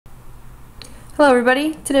Hello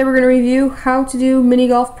everybody, today we're going to review how to do mini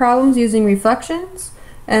golf problems using reflections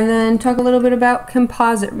and then talk a little bit about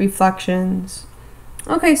composite reflections.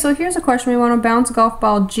 Okay, so here's a question. We want to bounce golf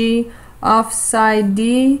ball G off side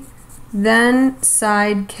D, then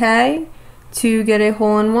side K to get a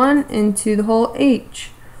hole-in-one into the hole H.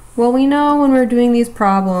 Well, we know when we're doing these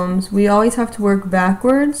problems we always have to work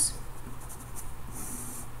backwards.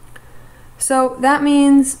 So that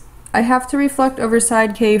means I have to reflect over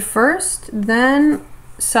side K first, then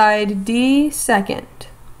side D second.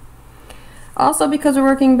 Also, because we're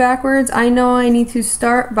working backwards, I know I need to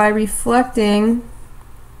start by reflecting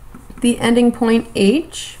the ending point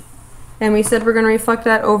H, and we said we're going to reflect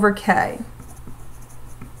that over K.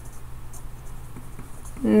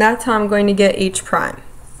 And that's how I'm going to get H prime.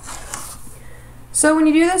 So when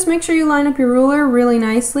you do this, make sure you line up your ruler really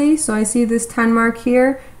nicely. So I see this 10 mark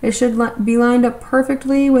here. It should be lined up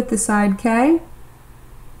perfectly with the side K. And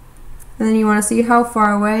then you want to see how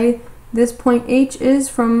far away this point H is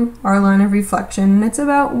from our line of reflection. And it's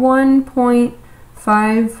about 1.5,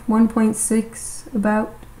 1.6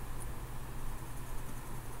 about.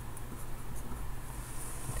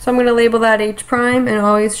 So I'm going to label that H prime and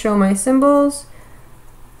always show my symbols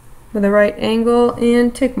with a right angle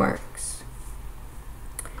and tick marks.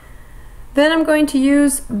 Then I'm going to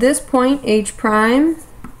use this point H prime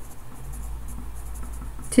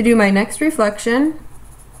to do my next reflection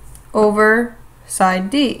over side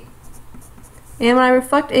D. And when I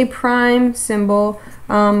reflect a prime symbol,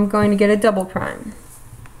 I'm going to get a double prime.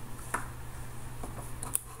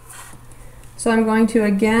 So I'm going to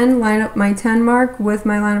again line up my 10 mark with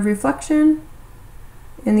my line of reflection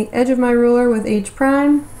and the edge of my ruler with H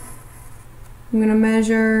prime. I'm going to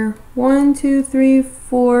measure 1, 2, 3,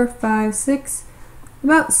 4, 5, 6,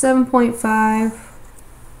 about 7.5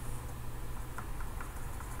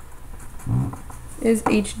 is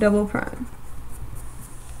H double prime.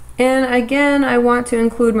 And again, I want to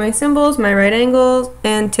include my symbols, my right angles,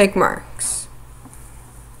 and tick marks.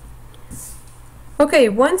 Okay,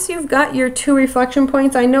 once you've got your 2 reflection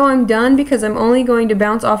points, I know I'm done because I'm only going to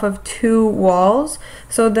bounce off of 2 walls.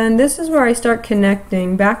 So then this is where I start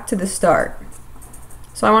connecting back to the start.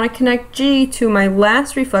 So I want to connect G to my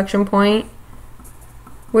last reflection point,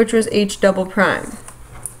 which was H double prime.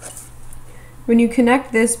 When you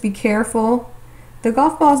connect this, be careful. The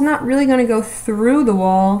golf ball is not really going to go through the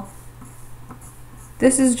wall.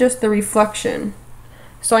 This is just the reflection.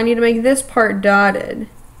 So I need to make this part dotted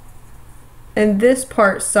and this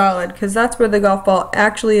part solid because that's where the golf ball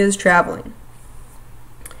actually is traveling.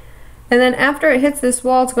 And then after it hits this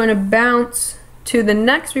wall, it's going to bounce to the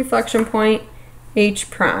next reflection point,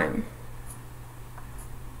 H prime.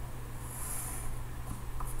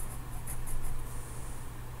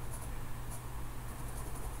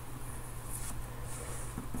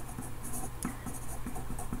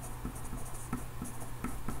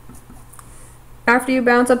 After you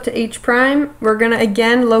bounce up to H prime, we're going to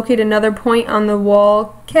again locate another point on the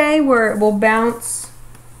wall K where it will bounce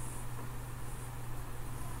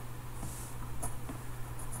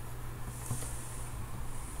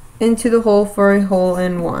into the hole for a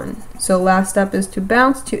hole-in-one. So last step is to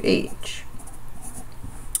bounce to H.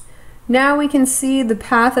 Now we can see the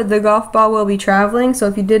path that the golf ball will be traveling, so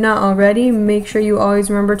if you did not already, make sure you always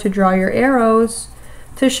remember to draw your arrows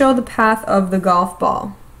to show the path of the golf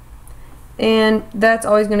ball. And that's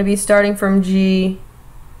always going to be starting from G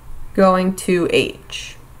going to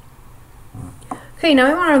H. Okay, now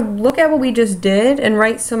I want to look at what we just did and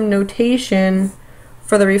write some notation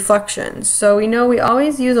for the reflections. So we know we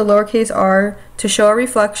always use a lowercase r to show a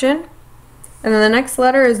reflection, and then the next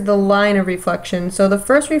letter is the line of reflection. So the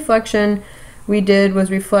first reflection we did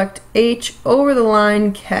was reflect H over the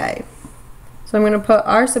line K. So I'm going to put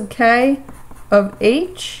r sub K of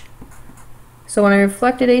H. So when I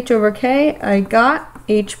reflected H over K, I got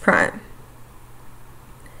H prime.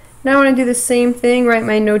 Now I want to do the same thing, write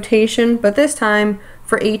my notation, but this time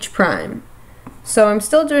for H prime. So I'm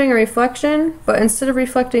still doing a reflection, but instead of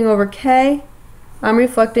reflecting over K, I'm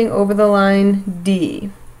reflecting over the line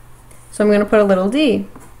D. So I'm going to put a little d.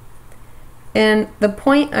 And the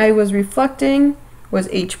point I was reflecting was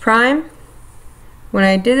H prime. When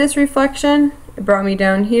I did this reflection, it brought me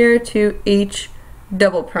down here to H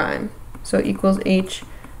double prime. So it equals H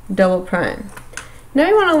double prime. Now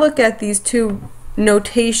you want to look at these 2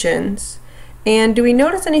 notations, and do we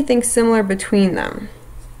notice anything similar between them?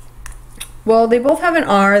 Well, they both have an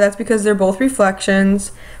R, that's because they're both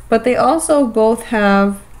reflections, but they also both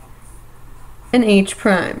have an H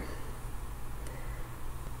prime.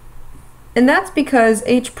 And that's because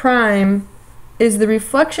H prime is the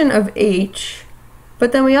reflection of H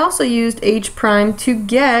But then we also used H prime to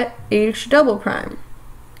get H double prime.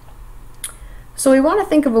 So we want to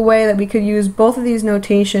think of a way that we could use both of these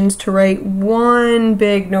notations to write one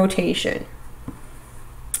big notation.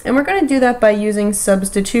 And we're going to do that by using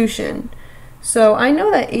substitution. So I know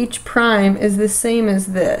that H prime is the same as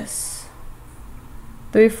this,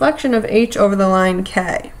 the reflection of H over the line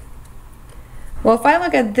K. Well, if I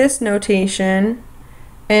look at this notation,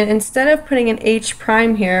 and instead of putting an H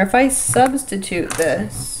prime here, if I substitute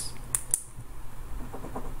this,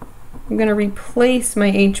 I'm going to replace my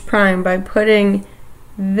H prime by putting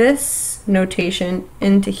this notation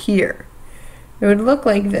into here. It would look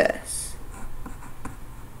like this.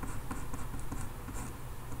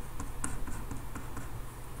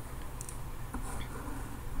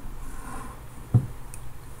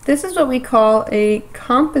 This is what we call a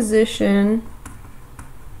composition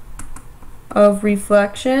of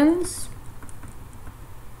reflections,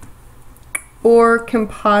 or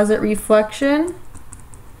composite reflection.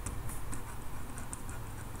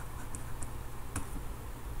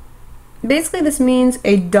 Basically, this means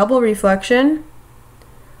a double reflection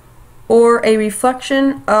or a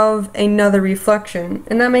reflection of another reflection.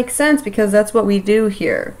 And that makes sense because that's what we do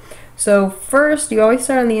here. So first, you always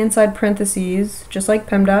start on the inside parentheses, just like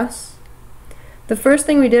PEMDAS. The first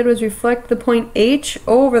thing we did was reflect the point H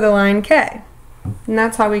over the line K. And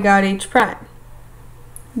that's how we got H prime.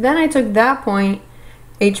 Then I took that point,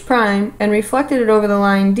 H prime, and reflected it over the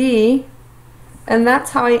line D, and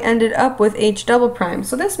that's how I ended up with H double prime.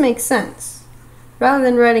 So this makes sense. Rather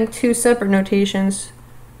than writing two separate notations,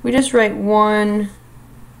 we just write one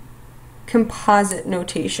composite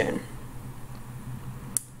notation.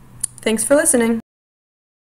 Thanks for listening.